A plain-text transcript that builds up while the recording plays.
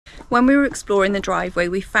When we were exploring the driveway,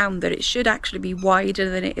 we found that it should actually be wider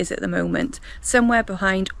than it is at the moment. Somewhere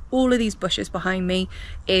behind all of these bushes behind me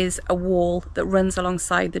is a wall that runs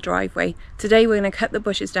alongside the driveway. Today we're going to cut the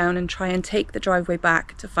bushes down and try and take the driveway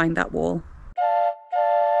back to find that wall.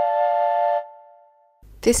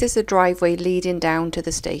 This is the driveway leading down to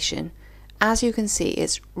the station. As you can see,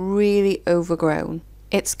 it's really overgrown.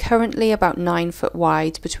 It's currently about 9 foot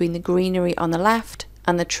wide between the greenery on the left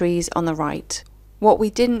and the trees on the right. What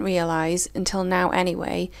we didn't realise, until now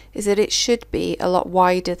anyway, is that it should be a lot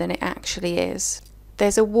wider than it actually is.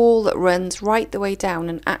 There's a wall that runs right the way down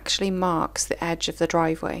and actually marks the edge of the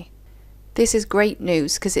driveway. This is great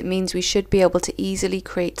news because it means we should be able to easily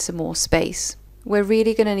create some more space. We're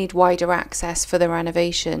really going to need wider access for the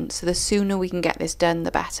renovation, so the sooner we can get this done,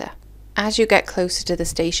 the better. As you get closer to the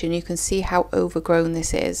station, you can see how overgrown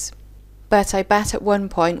this is. But I bet at one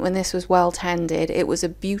point when this was well tended, it was a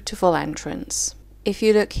beautiful entrance. If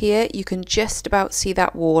you look here, you can just about see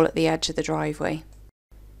that wall at the edge of the driveway.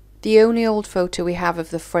 The only old photo we have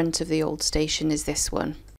of the front of the old station is this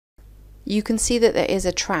one. You can see that there is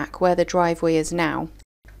a track where the driveway is now.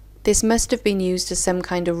 This must have been used as some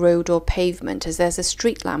kind of road or pavement, as there's a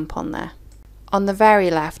street lamp on there. On the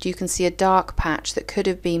very left you can see a dark patch that could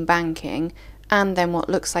have been banking, and then what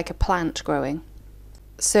looks like a plant growing.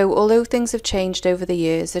 So although things have changed over the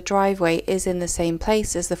years, the driveway is in the same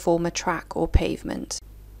place as the former track or pavement.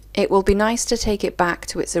 It will be nice to take it back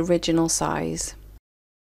to its original size.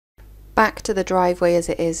 Back to the driveway as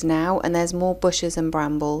it is now, and there's more bushes and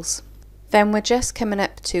brambles. Then we're just coming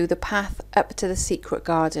up to the path up to the secret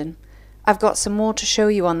garden. I've got some more to show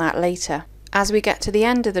you on that later. As we get to the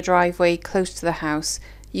end of the driveway close to the house,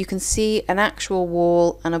 you can see an actual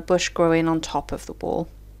wall and a bush growing on top of the wall.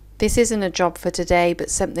 This isn't a job for today,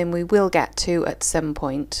 but something we will get to at some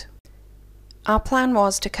point. Our plan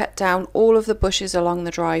was to cut down all of the bushes along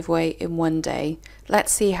the driveway in one day.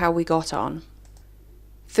 Let's see how we got on.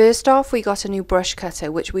 First off, we got a new brush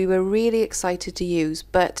cutter, which we were really excited to use,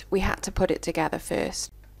 but we had to put it together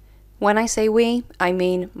first. When I say we, I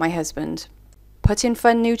mean my husband. Putting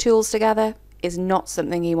fun new tools together is not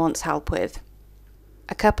something he wants help with.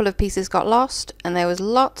 A couple of pieces got lost, and there was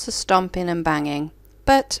lots of stomping and banging,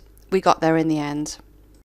 but we got there in the end.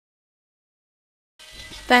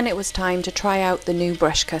 Then it was time to try out the new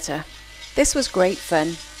brush cutter. This was great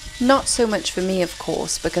fun. Not so much for me, of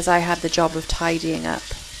course, because I had the job of tidying up.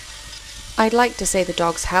 I'd like to say the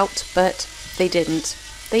dogs helped, but they didn't.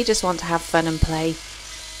 They just want to have fun and play.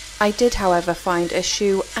 I did, however, find a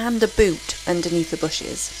shoe and a boot underneath the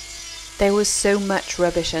bushes. There was so much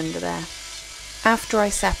rubbish under there. After I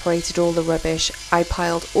separated all the rubbish, I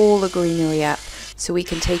piled all the greenery up so we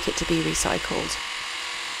can take it to be recycled.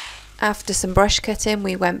 After some brush cutting,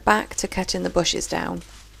 we went back to cutting the bushes down.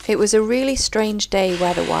 It was a really strange day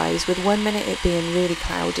weather-wise, with one minute it being really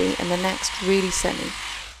cloudy and the next really sunny.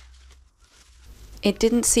 It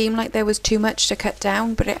didn't seem like there was too much to cut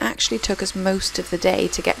down, but it actually took us most of the day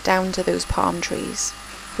to get down to those palm trees,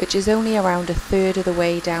 which is only around a third of the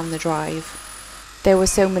way down the drive. There were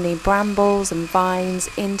so many brambles and vines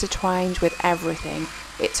intertwined with everything.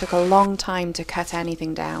 It took a long time to cut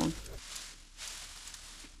anything down.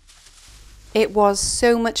 It was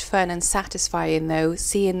so much fun and satisfying though,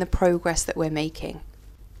 seeing the progress that we're making.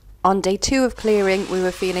 On day 2 of clearing, we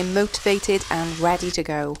were feeling motivated and ready to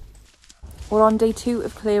go. We're on day 2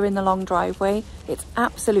 of clearing the long driveway. It's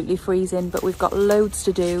absolutely freezing, but we've got loads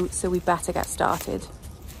to do, so we better get started.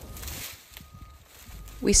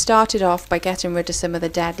 We started off by getting rid of some of the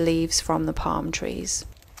dead leaves from the palm trees.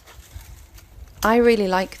 I really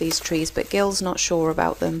like these trees, but Gil's not sure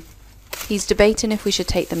about them. He's debating if we should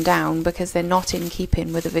take them down because they're not in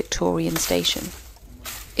keeping with the Victorian station.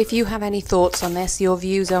 If you have any thoughts on this, your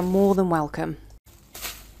views are more than welcome.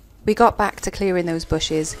 We got back to clearing those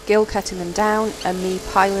bushes, Gil cutting them down and me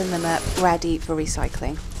piling them up ready for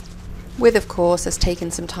recycling. With, of course, us taking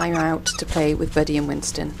some time out to play with Buddy and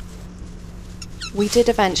Winston. We did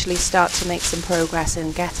eventually start to make some progress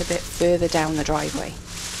and get a bit further down the driveway.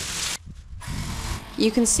 You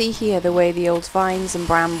can see here the way the old vines and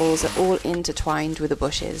brambles are all intertwined with the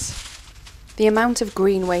bushes. The amount of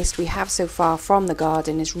green waste we have so far from the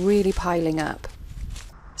garden is really piling up.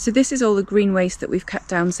 So this is all the green waste that we've cut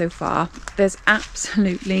down so far. There's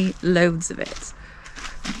absolutely loads of it.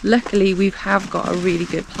 Luckily we have got a really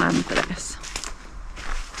good plan for this.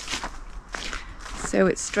 So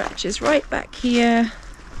it stretches right back here,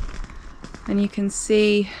 and you can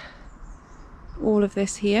see all of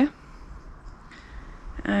this here.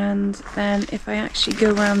 And then if I actually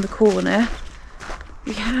go around the corner,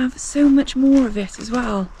 we have so much more of it as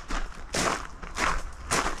well.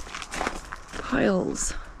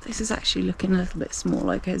 Piles. This is actually looking a little bit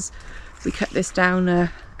smaller because we cut this down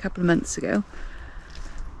a couple of months ago.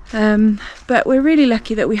 But we're really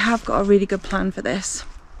lucky that we have got a really good plan for this.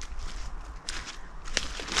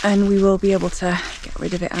 And we will be able to get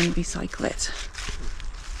rid of it and recycle it.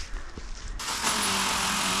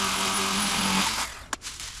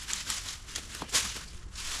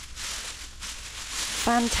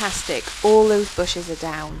 Fantastic, all those bushes are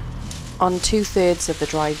down, on 2/3 of the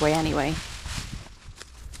driveway anyway.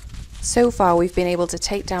 So far we've been able to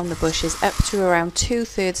take down the bushes up to around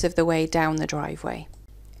 2/3 of the way down the driveway.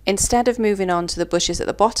 Instead of moving on to the bushes at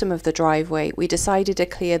the bottom of the driveway, we decided to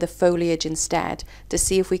clear the foliage instead to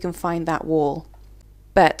see if we can find that wall.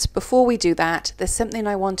 But before we do that, there's something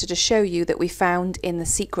I wanted to show you that we found in the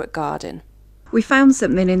secret garden. We found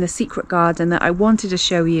something in the secret garden that I wanted to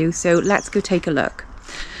show you, so let's go take a look.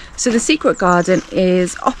 So the secret garden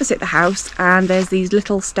is opposite the house, and there's these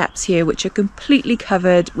little steps here which are completely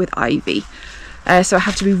covered with ivy. So I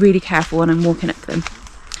have to be really careful when I'm walking up them.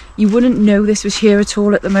 You wouldn't know this was here at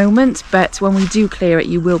all at the moment, but when we do clear it,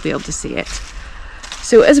 you will be able to see it.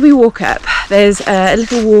 So as we walk up, there's a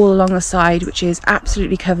little wall along the side which is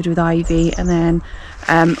absolutely covered with ivy, and then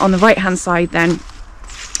on the right hand side then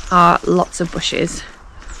are lots of bushes.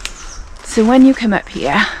 So when you come up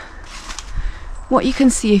here, what you can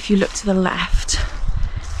see if you look to the left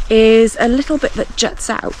is a little bit that juts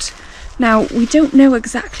out. Now we don't know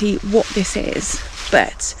exactly what this is,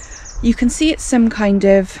 but you can see it's some kind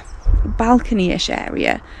of balcony-ish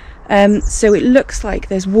area. So it looks like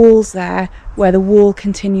there's walls there where the wall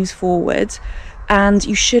continues forward, and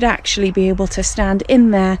you should actually be able to stand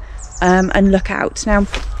in there and look out. Now we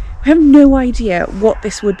have no idea what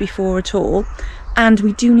this would be for at all, and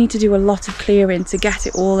we do need to do a lot of clearing to get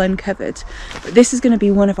it all uncovered. But this is going to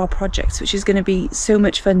be one of our projects which is going to be so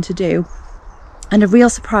much fun to do, and a real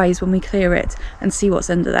surprise when we clear it and see what's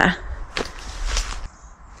under there.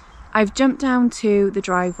 I've jumped down to the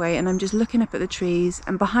driveway and I'm just looking up at the trees,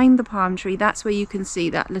 and behind the palm tree, that's where you can see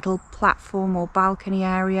that little platform or balcony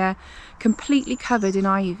area completely covered in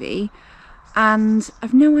ivy, and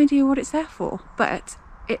I've no idea what it's there for, but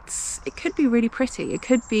it could be really pretty. It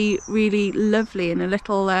could be really lovely in a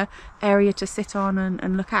little area to sit on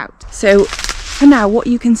and look out. So for now, what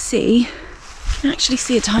you can see, you can actually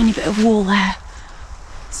see a tiny bit of wall there.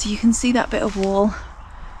 So you can see that bit of wall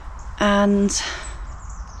and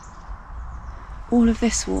all of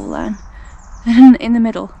this wall then. And in the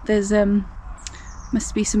middle there's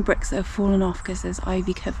must be some bricks that have fallen off because there's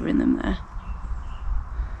ivy covering them there.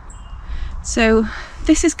 So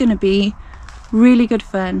this is going to be really good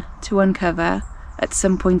fun to uncover at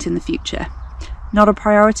some point in the future. Not a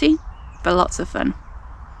priority, but lots of fun.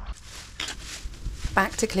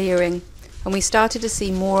 Back to clearing, and we started to see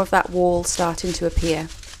more of that wall starting to appear.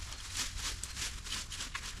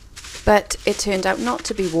 But it turned out not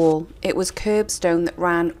to be wall, it was curbstone that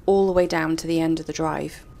ran all the way down to the end of the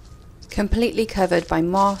drive. Completely covered by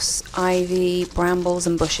moss, ivy, brambles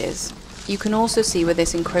and bushes. You can also see where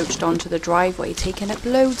this encroached onto the driveway, taking up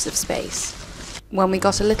loads of space. When we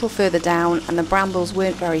got a little further down and the brambles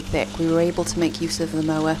weren't very thick, we were able to make use of the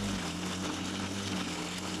mower.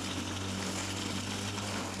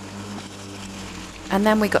 And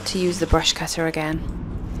then we got to use the brush cutter again.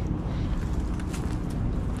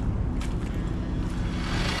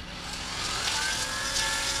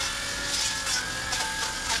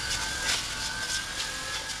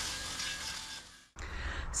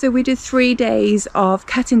 So we did 3 days of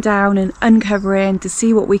cutting down and uncovering to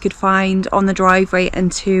see what we could find on the driveway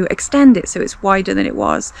and to extend it so it's wider than it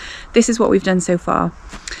was. This is what we've done so far.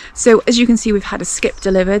 So as you can see, we've had a skip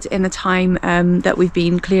delivered in the time that we've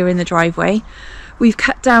been clearing the driveway. We've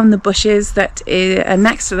cut down the bushes that are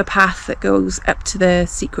next to the path that goes up to the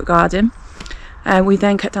secret garden. We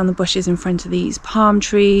then cut down the bushes in front of these palm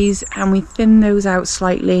trees and we thinned those out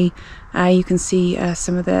slightly. You can see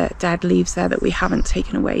some of the dead leaves there that we haven't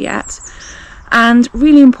taken away yet. And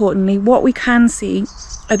really importantly, what we can see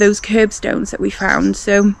are those curbstones that we found.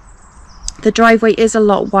 So the driveway is a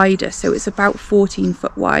lot wider, so it's about 14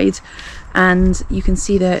 foot wide, and you can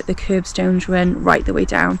see the curbstones run right the way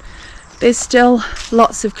down. There's still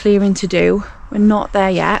lots of clearing to do. We're not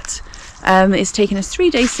there yet. It's taken us 3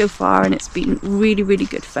 days so far and it's been really, really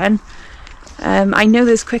good fun. I know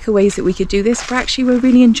there's quicker ways that we could do this, but actually we're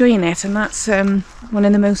really enjoying it, and that's one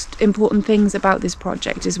of the most important things about this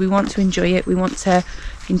project, is we want to enjoy it. We want to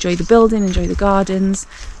enjoy the building, enjoy the gardens,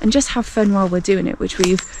 and just have fun while we're doing it, which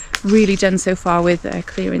we've really done so far with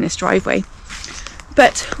clearing this driveway.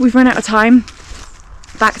 But we've run out of time.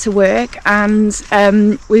 Back to work, and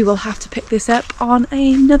we will have to pick this up on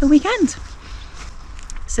another weekend.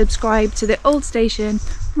 Subscribe to the Old Station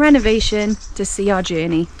renovation to see our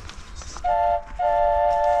journey.